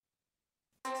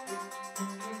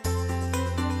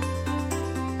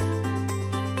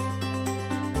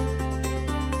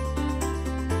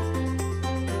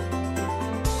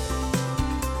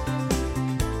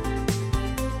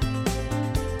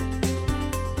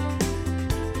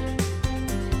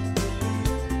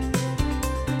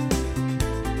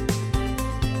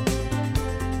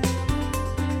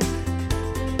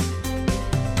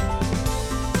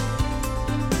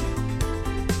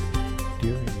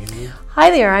Hi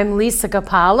there, I'm Lisa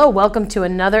Capallo. Welcome to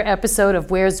another episode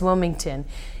of Where's Wilmington?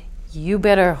 You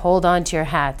better hold on to your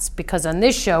hats because on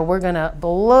this show we're going to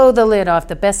blow the lid off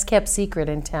the best kept secret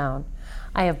in town.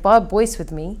 I have Bob Boyce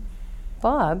with me.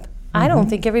 Bob, I don't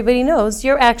think everybody knows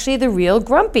you're actually the real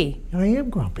Grumpy. I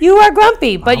am grumpy. You are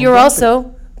grumpy, but you're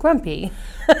also grumpy.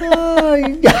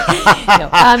 If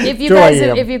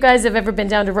you guys have ever been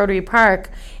down to Rotary Park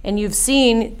and you've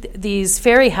seen these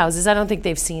fairy houses, I don't think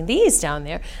they've seen these down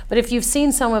there, but if you've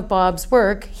seen some of Bob's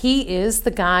work, he is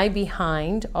the guy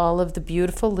behind all of the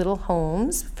beautiful little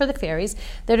homes for the fairies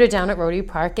that are down at Rotary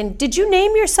Park. And did you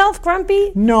name yourself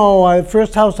Grumpy? No, the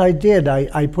first house I did,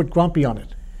 I put Grumpy on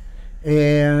it.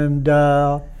 And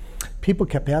people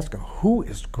kept asking, who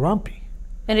is Grumpy?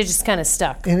 And it just kind of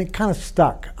stuck. And it kind of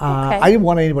stuck. I didn't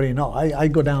want anybody to know. I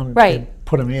go down and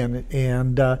put them in.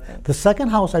 And the second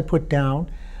house I put down,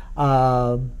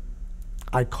 I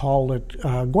call it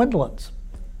Gwendolyn's.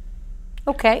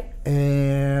 Okay.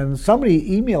 And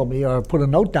somebody emailed me or put a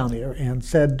note down there and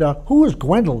said, who is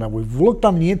Gwendolyn? And we've looked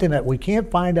on the internet. We can't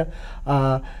find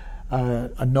a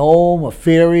gnome, a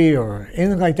fairy, or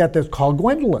anything like that that's called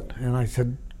Gwendolyn. And I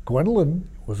said, Gwendolyn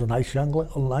was a nice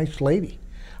lady.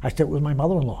 I said it was my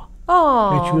mother-in-law.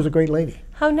 Oh. And she was a great lady.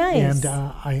 How nice. And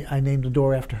I named the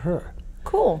door after her.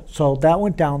 Cool. So that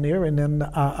went down there, and then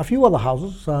a few other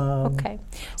houses. Okay.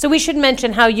 So we should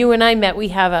mention how you and I met. We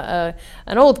have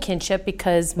an old kinship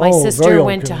because my sister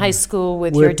went to high school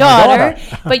with your daughter.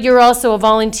 But you're also a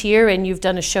volunteer, and you've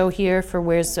done a show here for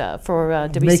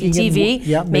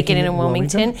WCTV, Making It in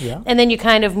Wilmington. Yeah. And then you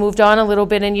kind of moved on a little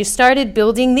bit, and you started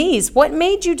building these. What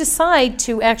made you decide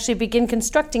to actually begin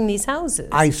constructing these houses?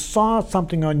 I saw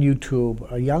something on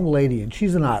YouTube, a young lady, and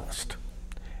she's an artist.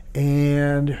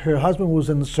 And her husband was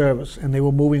in the service, and they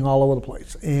were moving all over the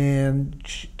place. And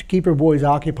to keep her boys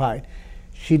occupied,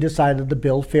 she decided to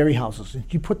build fairy houses. And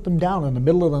she put them down in the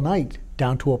middle of the night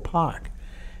down to a park.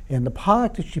 And the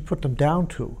park that she put them down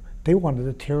to, they wanted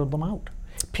to tear them out.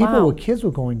 Kids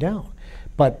were going down.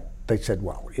 But they said,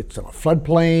 well, it's in a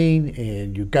floodplain,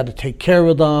 and you've got to take care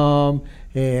of them,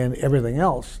 and everything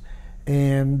else.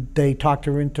 And they talked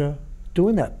her into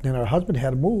doing that. And her husband had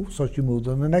to move, so she moved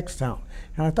to the next town.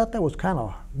 And I thought that was kind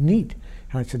of neat.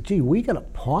 And I said, gee, we got a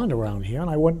pond around here. And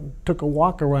I went and took a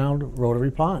walk around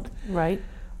Rotary Pond. Right.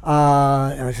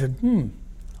 And I said,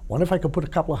 wonder if I could put a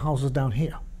couple of houses down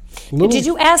here. Did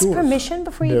you ask permission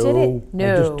before you did it?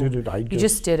 No. I just did it. You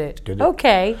just did it.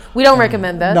 Okay. We don't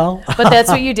recommend that. No. But that's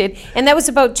what you did. And that was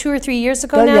about 2 or 3 years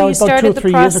ago now? You started the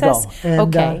process? And,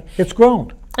 okay. It's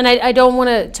grown. And I don't want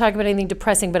to talk about anything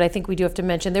depressing, but I think we do have to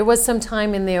mention there was some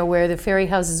time in there where the fairy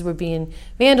houses were being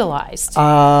vandalized.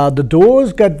 The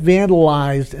doors got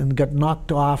vandalized and got knocked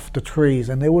off the trees,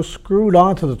 and they were screwed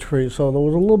onto the trees, so there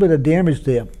was a little bit of damage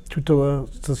there to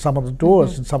some of the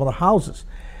doors and some of the houses,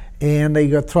 and they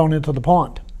got thrown into the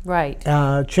pond. Right.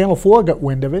 Channel 4 got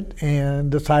wind of it and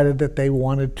decided that they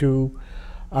wanted to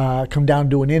come down and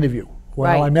do an interview.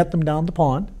 Well, I met them down the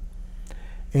pond,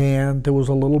 and there was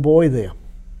a little boy there.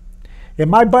 And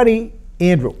my buddy,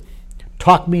 Andrew,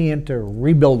 talked me into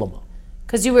rebuild them.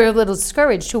 Because you were a little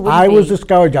discouraged, I was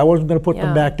discouraged. I wasn't going to put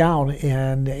them back down.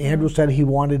 And Andrew said he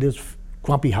wanted his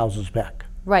grumpy houses back.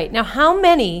 Right. Now, how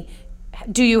many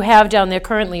do you have down there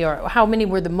currently, or how many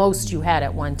were the most you had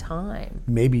at one time?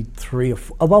 Maybe 3 or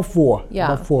 4, about 4.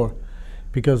 Yeah. About 4.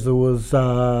 Because there was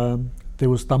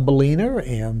Thumbelina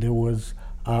and there was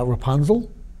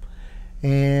Rapunzel.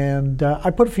 And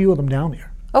I put a few of them down there.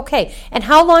 Okay, and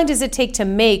how long does it take to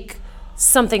make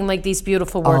something like these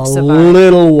beautiful works of art? A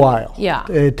little while. Yeah.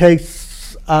 It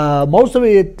takes, most of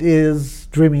it is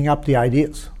dreaming up the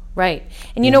ideas. Right.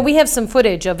 And you know, we have some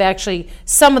footage of actually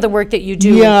some of the work that you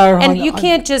do. Yeah. And you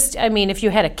can't just, I mean, if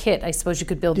you had a kit, I suppose you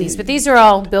could build these, but these are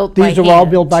all built by hand. These are all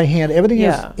built by hand. Everything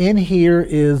is in here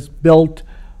is built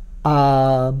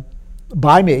by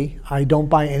me. I don't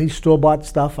buy any store-bought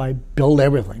stuff. I build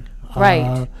everything.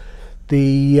 Right.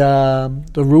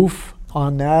 The roof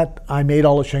on that, I made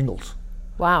all the shingles.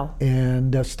 Wow.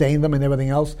 And stained them and everything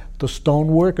else. The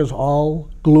stonework is all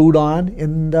glued on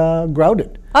and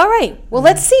grouted. All right. Well,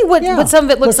 let's see what some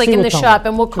of it looks like in the shop,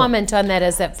 and we'll Sure. comment on that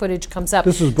as that footage comes up.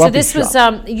 This is Grumpy's was,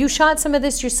 shop. you shot some of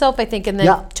this yourself, I think, and then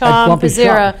at Tom Grumpy's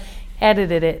Pizzera shop.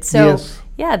 edited it. So, Yes.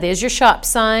 yeah, there's your shop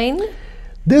sign.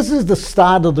 This is the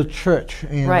start of the church,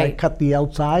 and I Right. cut the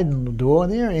outside and the door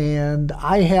there, and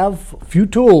I have a few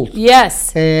tools.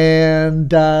 Yes. And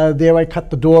there I cut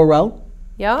the door out,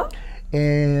 Yeah.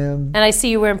 and And I see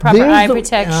you wearing proper there's eye the-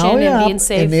 protection yeah, and being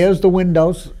safe. And there's the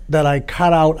windows that I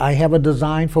cut out. I have a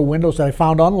design for windows that I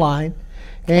found online,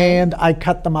 and I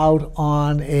cut them out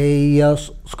on a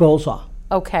scroll saw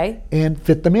Okay. and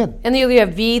fit them in. And then you have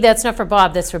V. That's not for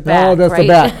Bob. That's for back. No, that's right? the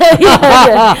back.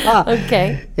 Yeah, yeah.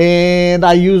 Okay. And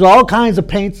I use all kinds of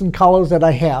paints and colors that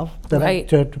I have Right.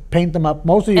 to paint them up,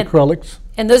 mostly And- acrylics.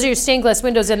 And those are your stained glass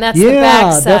windows, and that's the Yeah,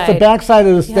 back side. that's the back side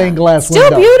of the stained glass Still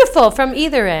window. beautiful from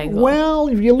either angle. Well,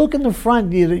 if you look in the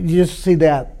front, you just see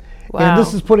that. Wow. And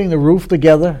this is putting the roof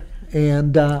together,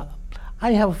 and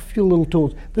I have a few little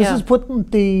tools. This Yeah. is putting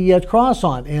the cross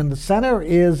on, and the center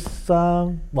is,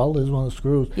 well, there's one of the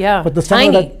screws. Yeah, But the center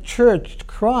of tiny. the church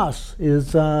cross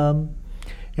is,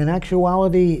 in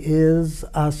actuality, is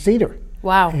cedar.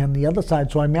 Wow. And the other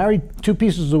side, so I married two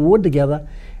pieces of wood together,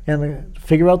 and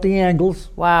figure out the angles.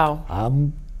 Wow.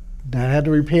 I had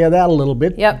to repair that a little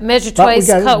bit. Yep. Measure But we twice,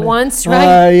 got it. cut once,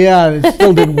 right? Yeah, it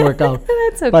still didn't work out.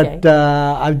 That's okay. But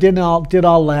I did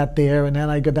all that there, and then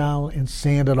I go down and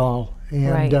sand it all and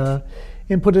Right.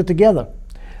 and put it together.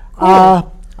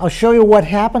 I'll show you what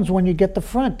happens when you get the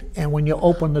front and when you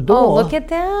open the door. Oh, look at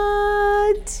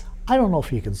that. I don't know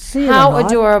if you can see it or How not.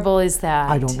 adorable is that?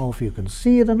 I don't know if you can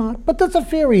see it or not, but there's a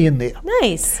fairy in there.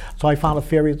 Nice. So I found a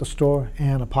fairy at the store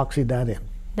and epoxied that in.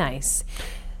 Nice.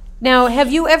 Now,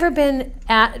 have you ever been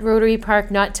at Rotary Park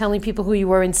not telling people who you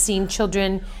were and seen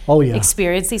children Oh, yeah.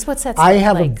 experience these? What's that I stuff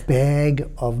have like? a bag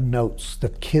of notes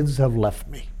that kids have left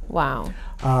me. Wow.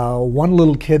 One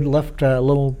little kid left, a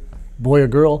little boy or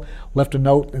girl, left a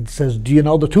note and says, "Do you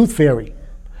know the Tooth Fairy?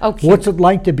 Oh, cute. What's it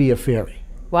like to be a fairy?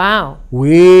 Wow.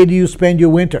 Where do you spend your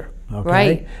winter?" Okay?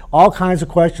 Right. All kinds of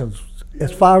questions.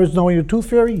 As far as knowing the Tooth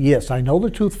Fairy, yes, I know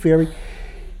the Tooth Fairy.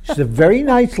 She's a very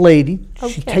nice lady.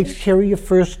 She Okay. takes care of your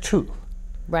first tooth,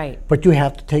 Right. but you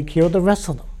have to take care of the rest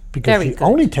of them because Very she good.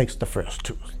 only takes the first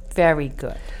tooth. Very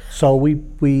good. So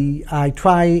I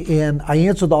try and I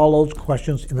answered all those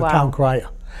questions in the Wow. town crier.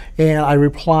 And I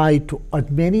replied to as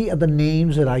many of the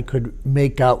names that I could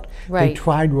make out. They Right.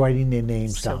 tried writing their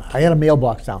names So down. I had a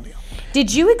mailbox down there.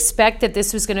 Did you expect that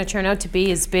this was going to turn out to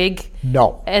be as big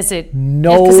No. as it?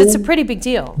 No. Because it's a pretty big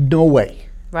deal. No way.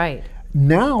 Right.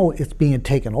 Now it's being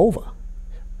taken over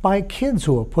by kids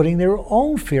who are putting their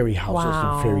own fairy houses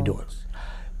Wow. and fairy doors.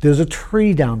 There's a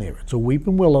tree down there. It's a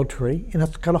weeping willow tree, and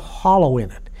it's got a hollow in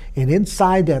it. And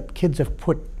inside that, kids have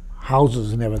put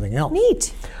houses and everything else.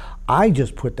 Neat. I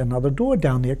just put another door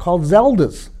down there called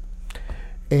Zelda's.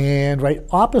 And right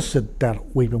opposite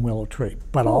that weeping willow tree.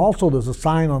 But also there's a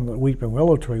sign on the weeping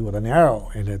willow tree with an arrow,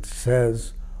 and it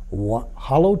says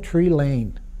Hollow Tree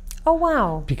Lane, Oh,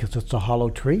 wow. because it's a hollow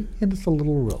tree and it's a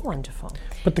little road. Wonderful.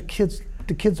 But the kids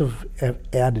have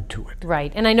added to it.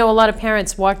 Right. And I know a lot of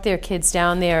parents walk their kids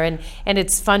down there, and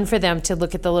it's fun for them to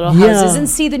look at the little Yeah. houses and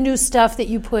see the new stuff that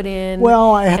you put in.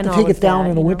 Well, I have and to all take of it down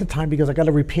that, in the you know? wintertime because I got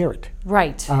to repair it.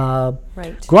 Right. Right.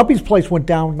 Right. Grumpy's place went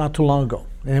down not too long ago,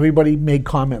 and everybody made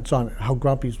comments on it, how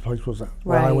Grumpy's place was.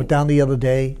 Well, I Right. went down the other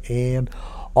day, and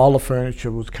all the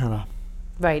furniture was kind of,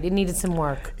 Right. It needed some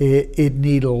work. it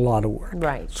needed a lot of work.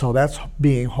 Right. So that's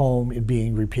being home and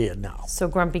being repaired now. So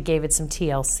Grumpy gave it some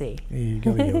TLC. You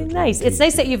gotta give it a little Nice. It's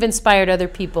nice that you've inspired other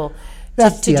people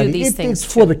That's to the do idea. these things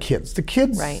It's for too. the kids. The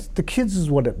kids, Right. the kids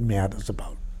is what it matters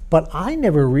about. But I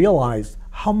never realized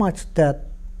how much that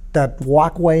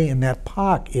walkway in that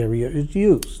park area is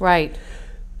used. Right.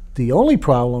 The only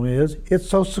problem is it's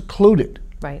so secluded.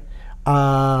 Right.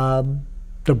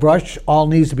 The brush all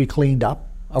needs to be cleaned up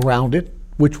around it,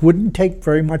 which wouldn't take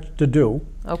very much to do.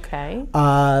 Okay.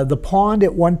 The pond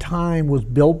at one time was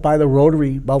built by the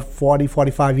Rotary about 40,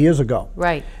 45 years ago.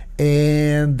 Right.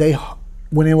 And they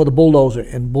went in with a bulldozer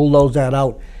and bulldozed that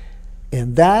out.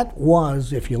 And that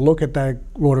was, if you look at that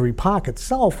Rotary Park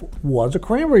itself, was a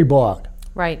cranberry bog.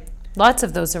 Right. Lots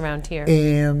of those around here.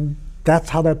 And that's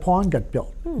how that pond got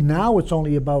built. Hmm. Now it's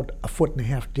only about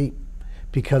 1.5 feet deep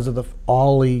because of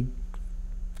all the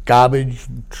garbage,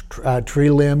 tree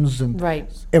limbs, and Right.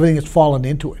 everything that's fallen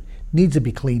into it. Needs to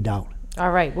be cleaned out. All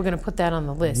right, we're going to put that on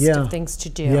the list Yeah. of things to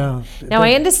do. Yeah. Now,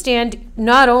 I understand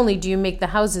not only do you make the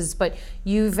houses, but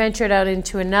you ventured out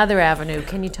into another avenue.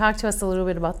 Can you talk to us a little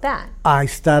bit about that? I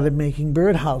started making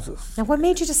birdhouses. Now, what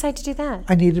made you decide to do that?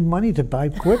 I needed money to buy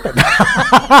equipment.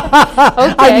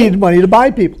 Okay. I needed money to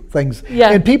buy people things.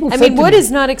 Yeah. And people I said mean, to wood me,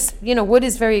 is not, wood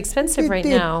is very expensive right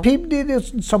now. People, it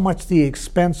isn't so much the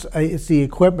expense; it's the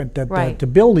equipment that Right. to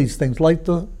build these things, like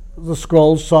the the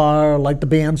scroll saw, like the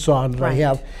bandsaw that I Right.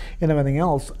 have, and everything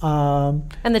else. And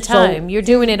the So time. You're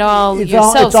doing it all it's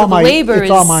yourself, all, it's so all the my, labor it's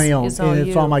is all my own, is all and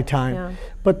it's you. all my time. Yeah.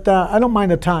 But I don't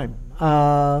mind the time.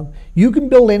 You can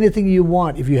build anything you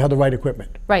want if you have the right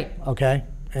equipment. Right. Okay.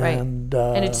 Right. And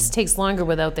it just takes longer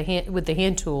without the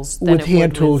hand tools than with it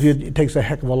hand would tools, with, it takes a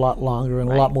heck of a lot longer and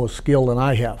a Right. lot more skill than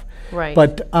I have. Right.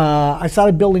 But I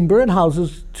started building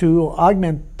birdhouses to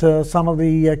augment some of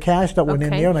the cash that went in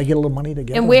Okay. there, and I get a little money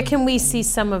together. And where can we see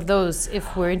some of those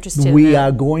if we're interested We in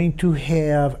are that? going to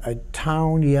have a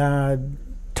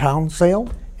town sale,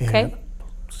 and Okay.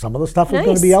 some of the stuff is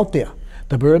going to be Nice. out there.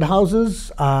 The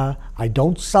birdhouses, I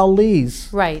don't sell these.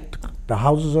 Right. The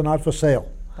houses are not for sale.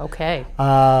 Okay.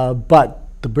 But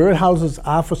the birdhouses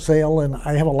are for sale, and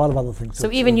I have a lot of other things.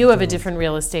 So even you have a different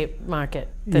real estate market.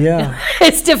 than- Yeah.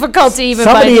 It's difficult to even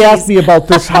Somebody buy asked these. me about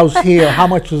this house here. How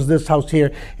much is this house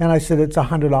here? And I said, it's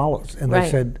 $100. And they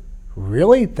Right. said,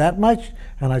 really? That much?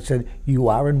 And I said, you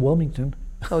are in Wilmington.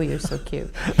 Oh, you're so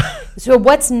cute. So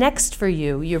what's next for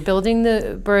you? You're building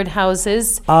the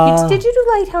birdhouses. Did you do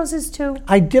lighthouses too?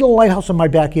 I did a lighthouse in my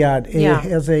backyard. Yeah. It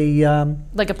has a...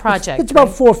 Like a project? It's about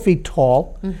right? 4 feet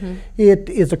tall. It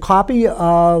is a copy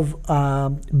of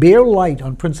Bear Light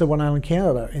on Prince Edward Island,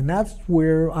 Canada. And that's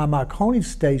where our Marconi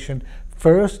station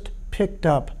first picked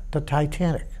up the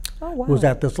Titanic. Oh, wow. Was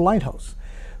at this lighthouse.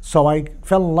 So I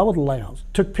fell in love with the lighthouse,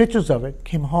 took pictures of it,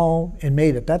 came home and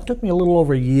made it. That took me a little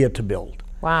over a year to build.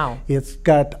 Wow. It's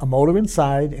got a motor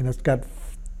inside, and it's got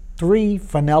 3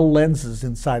 Fresnel lenses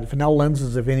inside. Fresnel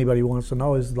lenses, if anybody wants to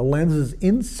know, is the lenses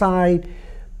inside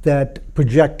that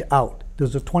project out.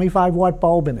 There's a 25-watt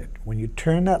bulb in it. When you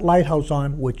turn that lighthouse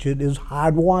on, which it is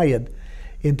hardwired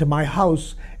into my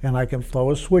house, and I can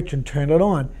throw a switch and turn it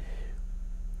on,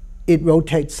 it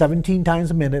rotates 17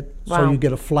 times a minute, so Wow. you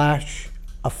get a flash,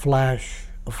 a flash,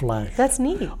 a flash That's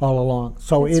neat. all along.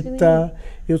 So That's it really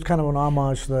it was kind of an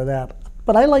homage to that.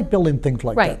 But I like building things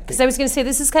like Right, that. because I was going to say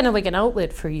this is kind of like an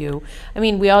outlet for you. I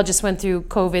mean, we all just went through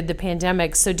COVID, the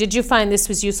pandemic. So did you find this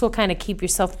was useful, kind of keep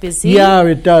yourself busy? Yeah,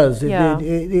 it does. Yeah.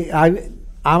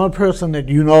 I'm a person that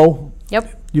you know.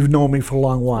 Yep. You've known me for a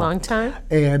long while. Long time.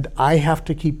 And I have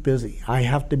to keep busy. I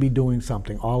have to be doing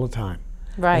something all the time.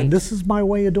 Right. And this is my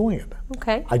way of doing it.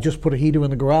 Okay. I just put a heater in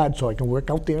the garage so I can work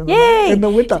out there in, Yay! in the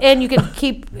winter. And you can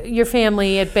keep your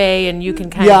family at bay, and you can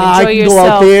kind Yeah, of I enjoy can go yourself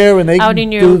out there and they out can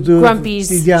in your do-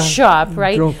 Grumpy's yeah, shop,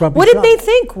 right? do a Grumpy's What did shop. they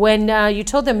think when you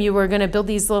told them you were going to build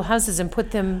these little houses and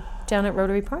put them down at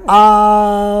Rotary Park?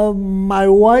 My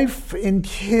wife and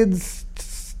kids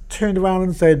turned around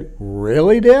and said,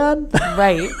 "Really, Dad?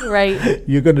 Right.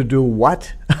 You're going to do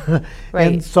what?" Right.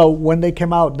 And so when they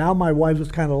came out, now my wife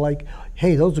is kind of like,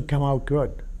 "Hey, those have come out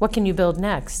good." What can you build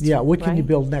next? Yeah, what can you right?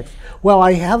 build next? Well,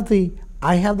 I have the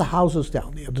houses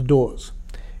down there, the doors,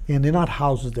 and they're not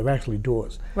houses; they're actually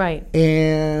doors. Right.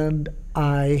 And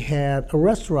I had a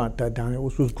restaurant down there,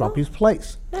 which was Grumpy's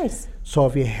Place. Nice. So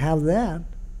if you have that,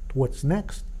 what's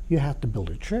next? You have to build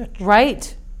a church.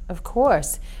 Right. Of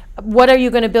course. What are you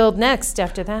going to build next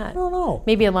after that? I don't know.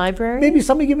 Maybe a library? Maybe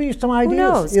somebody give me some ideas.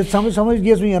 knows? If somebody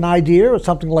gives me an idea or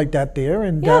something like that there,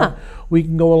 and Yeah. we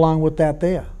can go along with that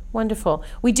there. Wonderful.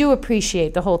 We do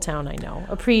appreciate, the whole town I know,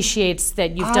 appreciates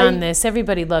that you've done this.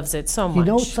 Everybody loves it so much. You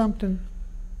know something?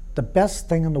 The best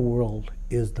thing in the world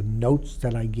is the notes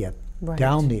that I get Right.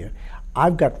 down there.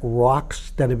 I've got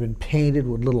rocks that have been painted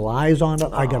with little eyes on it.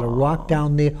 I got a rock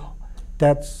down there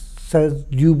that says,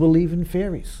 "You believe in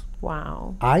fairies."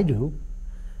 Wow. I do.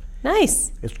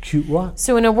 Nice. It's cute rocks.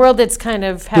 So in a world that's kind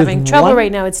of having There's trouble one-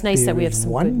 right now, it's nice that we have there's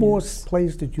some one good more news.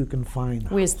 place that you can find.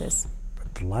 Where's this?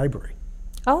 The library.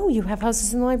 Oh, you have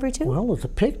houses in the library too? Well, it's a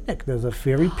picnic. There's a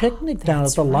fairy picnic down at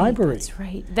That's the right, library. That's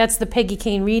right. That's the Peggy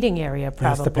Kane reading area, probably.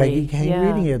 That's the Peggy Kane Yeah.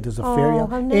 reading area. There's a Oh, fairy, how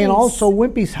nice. and also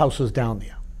Wimpy's house is down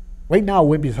there. Right now,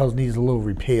 Wimpy's house needs a little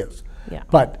repairs. Yeah.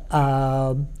 But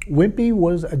Wimpy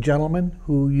was a gentleman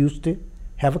who used to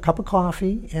have a cup of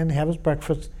coffee and have his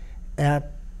breakfast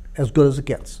at As Good as It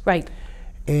Gets. Right.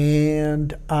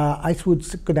 And I would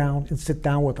go down and sit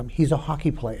down with him. He's a hockey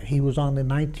player. He was on the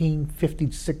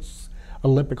 1956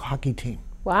 Olympic hockey team,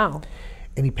 Wow.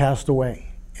 and he passed away.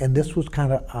 And this was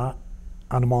kind of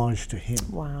an homage to him.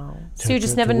 Wow. To- So you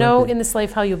just to- never to know Wimpy. in this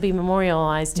life how you'll be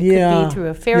memorialized. It Yeah. could be through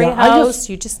a fairy Yeah, I house. just-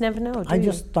 You just never know, do I you?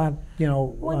 just thought,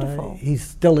 Wonderful. he's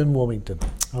still in Wilmington.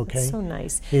 Okay. So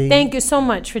nice. He- Thank you so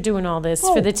much for doing all this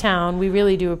for Oh. the town. We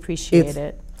really do appreciate It's-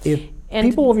 it. It And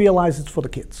people will realize it's for the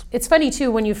kids. it's funny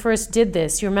too, when you first did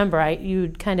this, you remember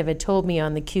you kind of had told me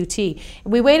on the QT.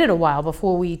 We waited a while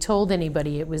before we told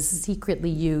anybody it was secretly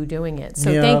you doing it. So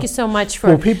Yeah. thank you so much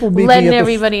for People meet me letting at the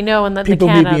everybody know and letting the People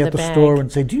cat meet out me of at the the bag. store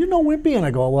and say, "Do you know Wimpy?" And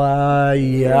I go,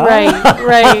 "Yeah."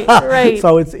 Right.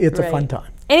 So it's a Right. fun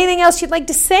time. Anything else you'd like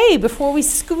to say before we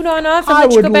scoot on off and I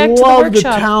let you would go back to the love the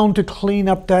workshop? town to clean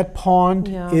up that pond.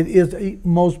 Yeah. It is a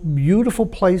most beautiful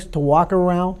place to walk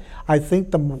around. I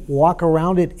think the walk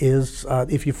around it is,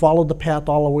 if you follow the path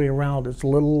all the way around, it's a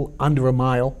little under a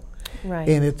mile, Right.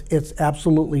 and it's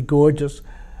absolutely gorgeous.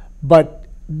 But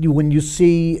when you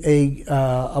see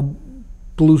a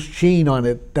blue sheen on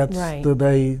it, that's Right.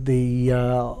 the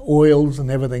oils and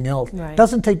everything else. Right.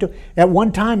 Doesn't take at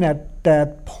one time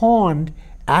that pond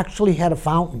actually had a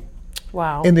fountain.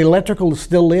 Wow. And the electrical is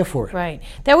still there for it. Right.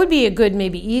 That would be a good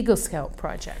maybe Eagle Scout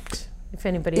project. If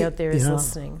anybody out there is Yeah,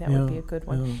 listening, that would be a good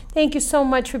one. yeah. Thank you so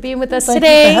much for being with us Thank you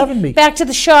today. for having me. Back to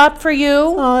the shop for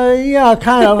you. Yeah,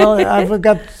 kind of. I've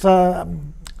got I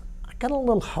got a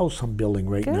little house I'm building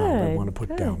right now that I Good, want to put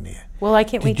good. down there. Well, I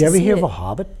can't wait Did you to ever see hear it. of a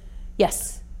Hobbit?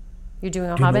 Yes. You're doing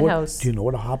a Do you know Hobbit what- house. Do you know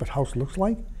what a Hobbit house looks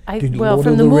like? Well, Lord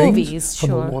from of the Rings? movies, From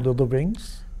sure. the Lord of the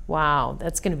Rings? Wow,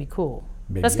 that's going to be cool.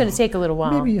 Maybe That's going a- to take a little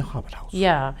while. Maybe a Hobbit house.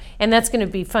 Yeah, and that's going to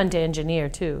be fun to engineer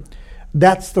too.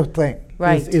 That's the thing.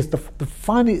 Right. Is the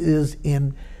fun is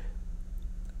in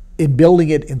building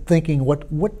it and thinking what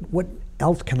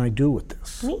else can I do with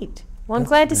this? Neat. Well, I'm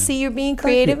glad to see you're being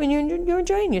creative you. and you're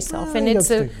enjoying yourself. Yeah, and I it's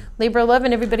got a to- labor of love,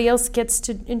 and everybody else gets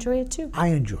to enjoy it too. I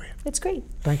enjoy it. It's great.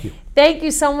 Thank you. Thank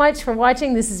you so much for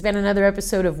watching. This has been another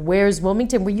episode of Where's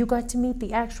Wilmington, where you got to meet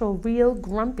the actual real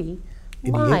Grumpy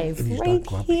And live he's not right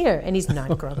grumpy. here. And he's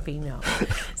not grumpy, no.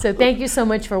 So thank you so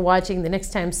much for watching. The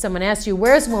next time someone asks you,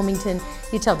 where's Wilmington,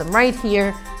 you tell them right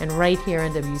here and right here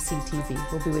on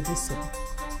WCTV. We'll be with you soon.